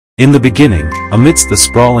In the beginning, amidst the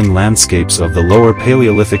sprawling landscapes of the lower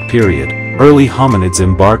Paleolithic period, early hominids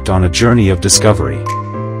embarked on a journey of discovery.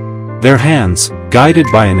 Their hands, guided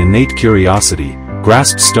by an innate curiosity,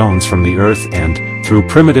 grasped stones from the earth and, through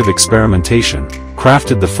primitive experimentation,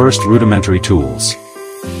 crafted the first rudimentary tools.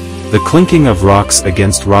 The clinking of rocks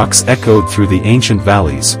against rocks echoed through the ancient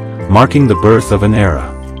valleys, marking the birth of an era.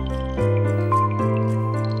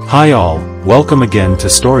 Hi all, welcome again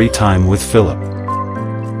to Story Time with Philip.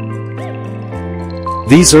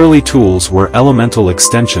 These early tools were elemental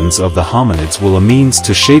extensions of the hominids, a means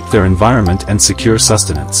to shape their environment and secure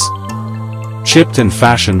sustenance. Chipped and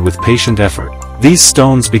fashioned with patient effort, these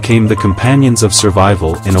stones became the companions of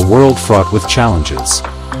survival in a world fraught with challenges.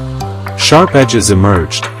 Sharp edges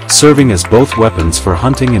emerged, serving as both weapons for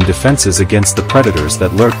hunting and defenses against the predators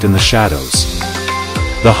that lurked in the shadows.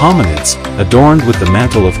 The hominids, adorned with the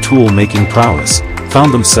mantle of tool-making prowess,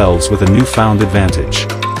 found themselves with a newfound advantage.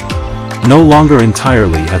 No longer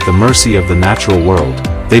entirely at the mercy of the natural world,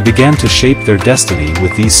 they began to shape their destiny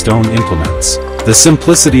with these stone implements. The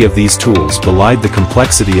simplicity of these tools belied the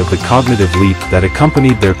complexity of the cognitive leap that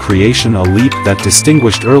accompanied their creation, a leap that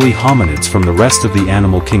distinguished early hominids from the rest of the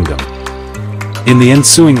animal kingdom. In the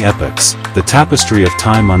ensuing epochs, the tapestry of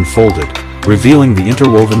time unfolded, revealing the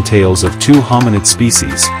interwoven tales of two hominid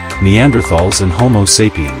species, Neanderthals and Homo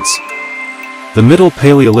sapiens. The Middle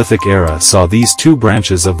Paleolithic era saw these two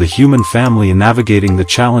branches of the human family navigating the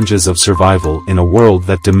challenges of survival in a world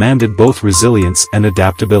that demanded both resilience and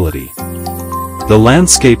adaptability. The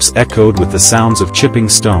landscapes echoed with the sounds of chipping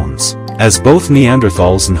stones, as both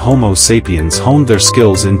Neanderthals and Homo sapiens honed their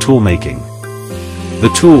skills in toolmaking.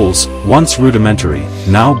 The tools, once rudimentary,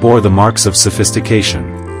 now bore the marks of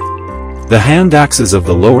sophistication. The hand axes of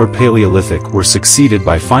the lower Paleolithic were succeeded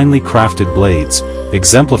by finely crafted blades,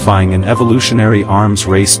 exemplifying an evolutionary arms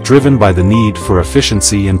race driven by the need for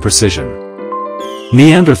efficiency and precision.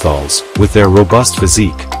 Neanderthals, with their robust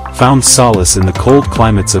physique, found solace in the cold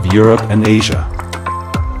climates of Europe and Asia.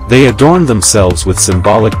 They adorned themselves with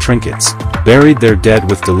symbolic trinkets, buried their dead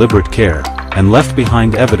with deliberate care, and left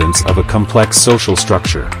behind evidence of a complex social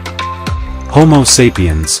structure. Homo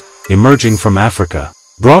sapiens, emerging from Africa,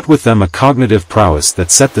 brought with them a cognitive prowess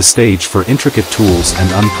that set the stage for intricate tools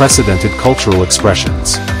and unprecedented cultural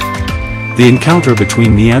expressions. The encounter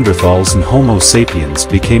between Neanderthals and Homo sapiens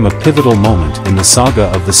became a pivotal moment in the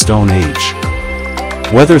saga of the Stone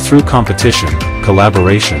Age. Whether through competition,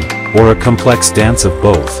 collaboration, or a complex dance of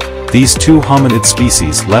both, these two hominid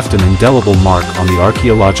species left an indelible mark on the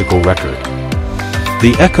archaeological record.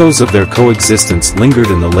 The echoes of their coexistence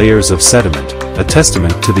lingered in the layers of sediment, a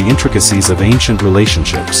testament to the intricacies of ancient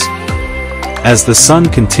relationships. As the sun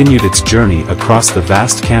continued its journey across the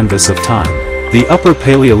vast canvas of time, the Upper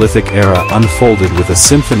Paleolithic era unfolded with a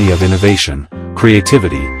symphony of innovation,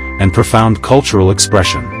 creativity, and profound cultural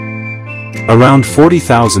expression. Around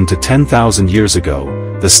 40,000 to 10,000 years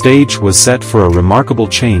ago, the stage was set for a remarkable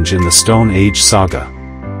change in the Stone Age saga.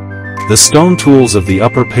 The stone tools of the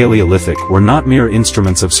Upper Paleolithic were not mere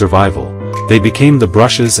instruments of survival, they became the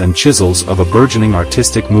brushes and chisels of a burgeoning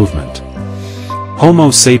artistic movement.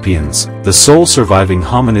 Homo sapiens, the sole surviving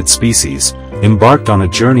hominid species, embarked on a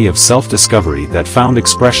journey of self-discovery that found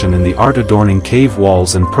expression in the art adorning cave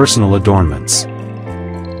walls and personal adornments.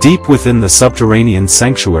 Deep within the subterranean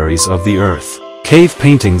sanctuaries of the earth, cave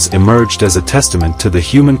paintings emerged as a testament to the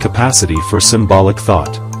human capacity for symbolic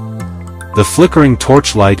thought. The flickering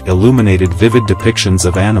torchlight illuminated vivid depictions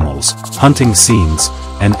of animals, hunting scenes,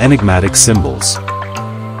 and enigmatic symbols.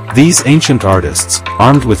 These ancient artists,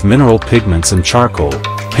 armed with mineral pigments and charcoal,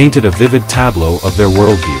 painted a vivid tableau of their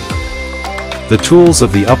worldview. The tools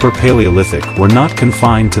of the Upper Paleolithic were not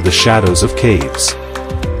confined to the shadows of caves.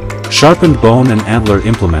 Sharpened bone and antler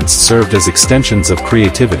implements served as extensions of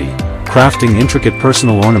creativity, crafting intricate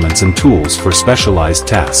personal ornaments and tools for specialized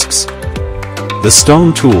tasks. The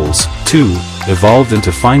stone tools, too, evolved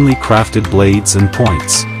into finely crafted blades and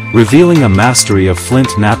points, revealing a mastery of flint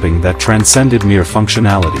knapping that transcended mere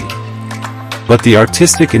functionality. But the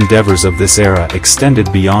artistic endeavors of this era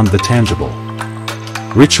extended beyond the tangible.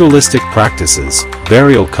 Ritualistic practices,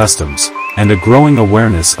 burial customs, and a growing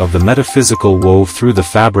awareness of the metaphysical wove through the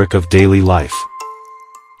fabric of daily life.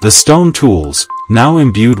 The stone tools, now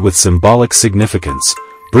imbued with symbolic significance,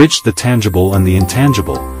 bridged the tangible and the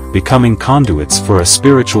intangible, becoming conduits for a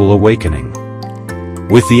spiritual awakening.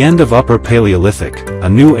 With the end of Upper Paleolithic, a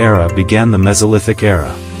new era began, the Mesolithic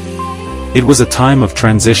era. It was a time of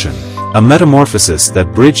transition, a metamorphosis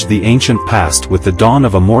that bridged the ancient past with the dawn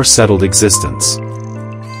of a more settled existence.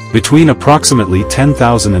 Between approximately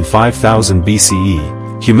 10,000 and 5,000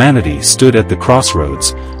 BCE, humanity stood at the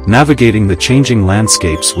crossroads, navigating the changing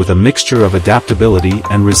landscapes with a mixture of adaptability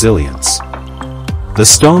and resilience. The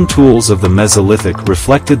stone tools of the Mesolithic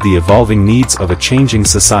reflected the evolving needs of a changing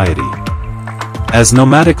society. As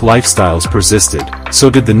nomadic lifestyles persisted, so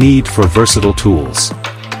did the need for versatile tools.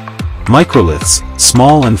 Microliths,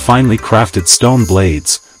 small and finely crafted stone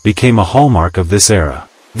blades, became a hallmark of this era.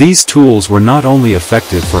 These tools were not only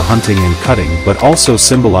effective for hunting and cutting but also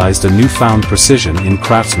symbolized a newfound precision in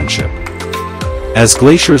craftsmanship. As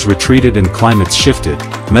glaciers retreated and climates shifted,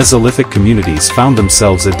 Mesolithic communities found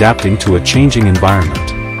themselves adapting to a changing environment.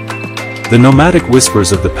 The nomadic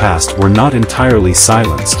whispers of the past were not entirely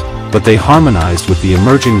silenced, but they harmonized with the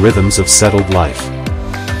emerging rhythms of settled life.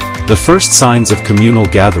 The first signs of communal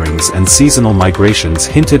gatherings and seasonal migrations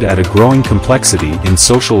hinted at a growing complexity in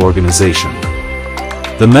social organization.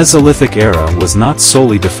 The Mesolithic era was not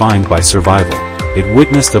solely defined by survival. It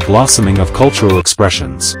witnessed a blossoming of cultural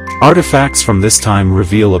expressions. Artifacts from this time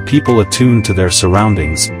reveal a people attuned to their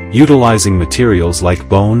surroundings, utilizing materials like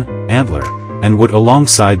bone, antler, and wood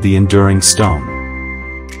alongside the enduring stone.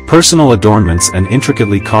 Personal adornments and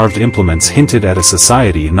intricately carved implements hinted at a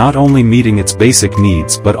society not only meeting its basic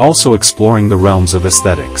needs but also exploring the realms of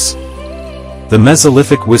aesthetics. The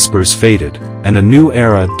Mesolithic whispers faded, and a new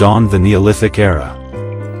era dawned, the Neolithic era.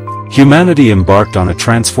 Humanity embarked on a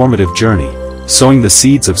transformative journey, sowing the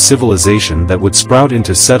seeds of civilization that would sprout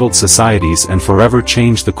into settled societies and forever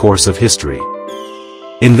change the course of history.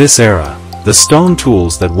 In this era, the stone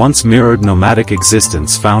tools that once mirrored nomadic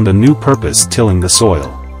existence found a new purpose, tilling the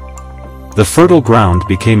soil. The fertile ground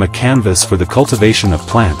became a canvas for the cultivation of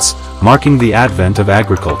plants, marking the advent of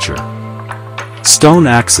agriculture. Stone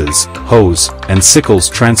axes, hoes, and sickles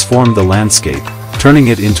transformed the landscape, turning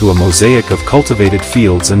it into a mosaic of cultivated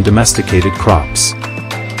fields and domesticated crops.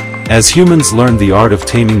 As humans learned the art of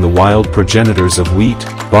taming the wild progenitors of wheat,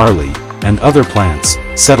 barley, and other plants,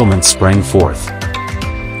 settlements sprang forth.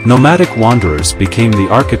 Nomadic wanderers became the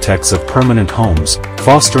architects of permanent homes,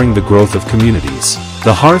 fostering the growth of communities.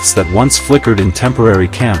 The hearths that once flickered in temporary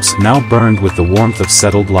camps now burned with the warmth of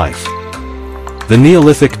settled life. The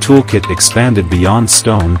Neolithic toolkit expanded beyond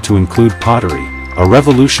stone to include pottery, a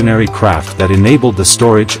revolutionary craft that enabled the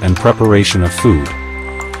storage and preparation of food.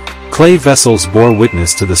 Clay vessels bore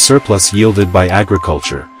witness to the surplus yielded by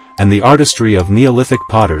agriculture, and the artistry of Neolithic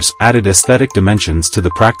potters added aesthetic dimensions to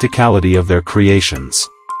the practicality of their creations.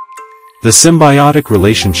 The symbiotic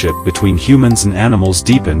relationship between humans and animals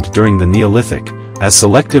deepened during the Neolithic, as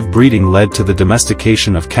selective breeding led to the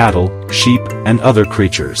domestication of cattle, sheep, and other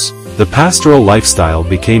creatures. The pastoral lifestyle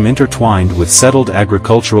became intertwined with settled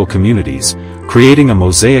agricultural communities, creating a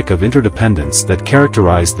mosaic of interdependence that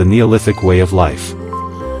characterized the Neolithic way of life.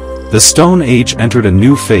 The Stone Age entered a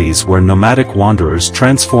new phase where nomadic wanderers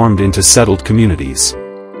transformed into settled communities.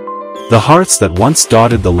 The hearths that once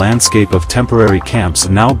dotted the landscape of temporary camps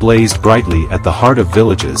now blazed brightly at the heart of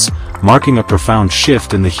villages, marking a profound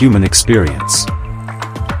shift in the human experience.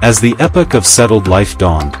 As the epoch of settled life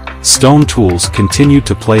dawned, stone tools continued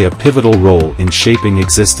to play a pivotal role in shaping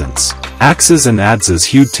existence. Axes and adzes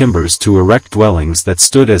hewed timbers to erect dwellings that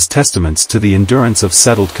stood as testaments to the endurance of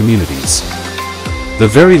settled communities. The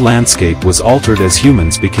very landscape was altered as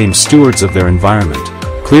humans became stewards of their environment,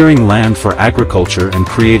 clearing land for agriculture and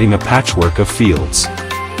creating a patchwork of fields.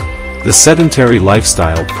 The sedentary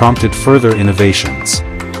lifestyle prompted further innovations.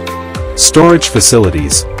 Storage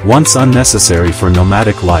facilities, once unnecessary for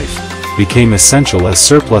nomadic life, became essential as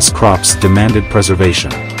surplus crops demanded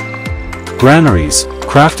preservation. Granaries,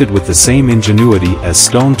 crafted with the same ingenuity as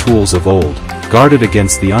stone tools of old, guarded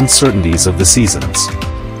against the uncertainties of the seasons.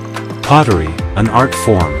 Pottery, an art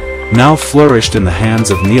form, now flourished in the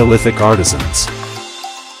hands of Neolithic artisans.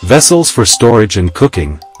 Vessels for storage and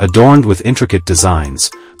cooking, adorned with intricate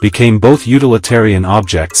designs, became both utilitarian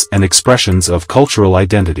objects and expressions of cultural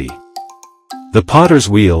identity. The potter's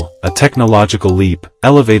wheel, a technological leap,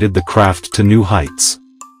 elevated the craft to new heights.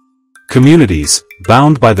 Communities,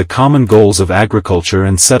 bound by the common goals of agriculture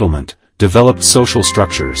and settlement, developed social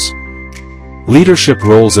structures. Leadership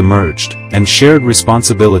roles emerged, and shared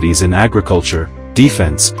responsibilities in agriculture,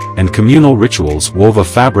 defense, and communal rituals wove a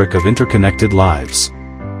fabric of interconnected lives.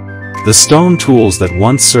 The stone tools that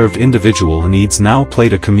once served individual needs now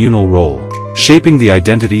played a communal role, shaping the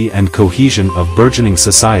identity and cohesion of burgeoning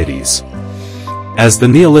societies. As the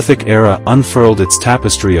Neolithic era unfurled its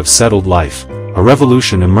tapestry of settled life, a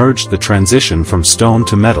revolution emerged: the transition from stone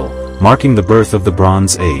to metal, marking the birth of the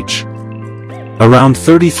Bronze Age. Around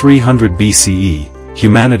 3300 BCE,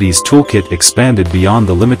 humanity's toolkit expanded beyond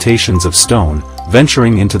the limitations of stone,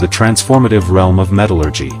 venturing into the transformative realm of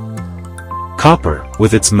metallurgy. Copper,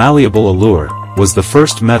 with its malleable allure, was the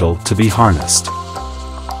first metal to be harnessed.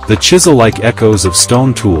 The chisel-like echoes of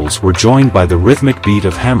stone tools were joined by the rhythmic beat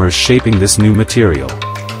of hammers shaping this new material.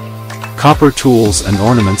 Copper tools and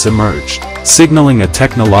ornaments emerged, signaling a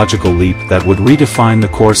technological leap that would redefine the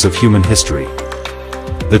course of human history.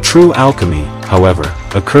 The true alchemy, however,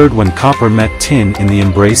 occurred when copper met tin in the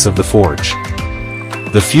embrace of the forge.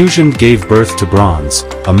 The fusion gave birth to bronze,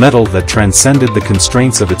 a metal that transcended the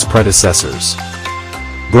constraints of its predecessors.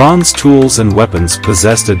 Bronze tools and weapons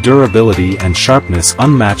possessed a durability and sharpness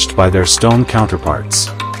unmatched by their stone counterparts.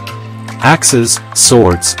 Axes,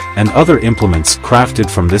 swords, and other implements crafted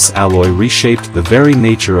from this alloy reshaped the very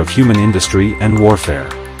nature of human industry and warfare.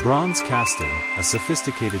 Bronze casting, a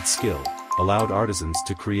sophisticated skill, allowed artisans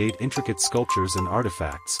to create intricate sculptures and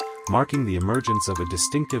artifacts, marking the emergence of a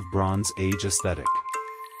distinctive Bronze Age aesthetic.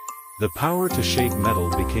 The power to shape metal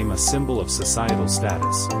became a symbol of societal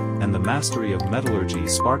status, and the mastery of metallurgy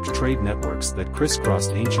sparked trade networks that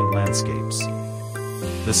crisscrossed ancient landscapes.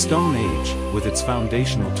 The Stone Age, with its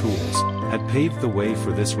foundational tools, had paved the way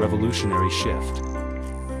for this revolutionary shift.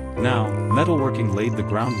 Now, metalworking laid the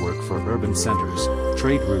groundwork for urban centers,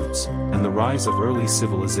 trade routes, and the rise of early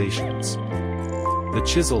civilizations. The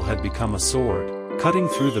chisel had become a sword, cutting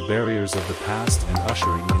through the barriers of the past and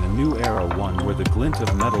ushering in a new era, one where the glint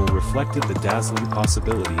of metal reflected the dazzling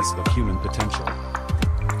possibilities of human potential.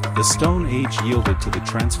 The Stone Age yielded to the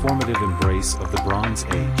transformative embrace of the Bronze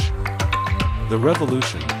Age. The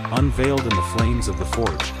revolution, unveiled in the flames of the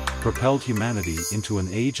forge, propelled humanity into an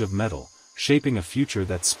age of metal, shaping a future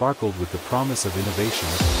that sparkled with the promise of innovation,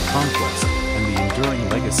 conquest, and the enduring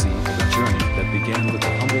legacy of a journey that began with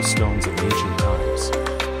the humble stones of ancient times.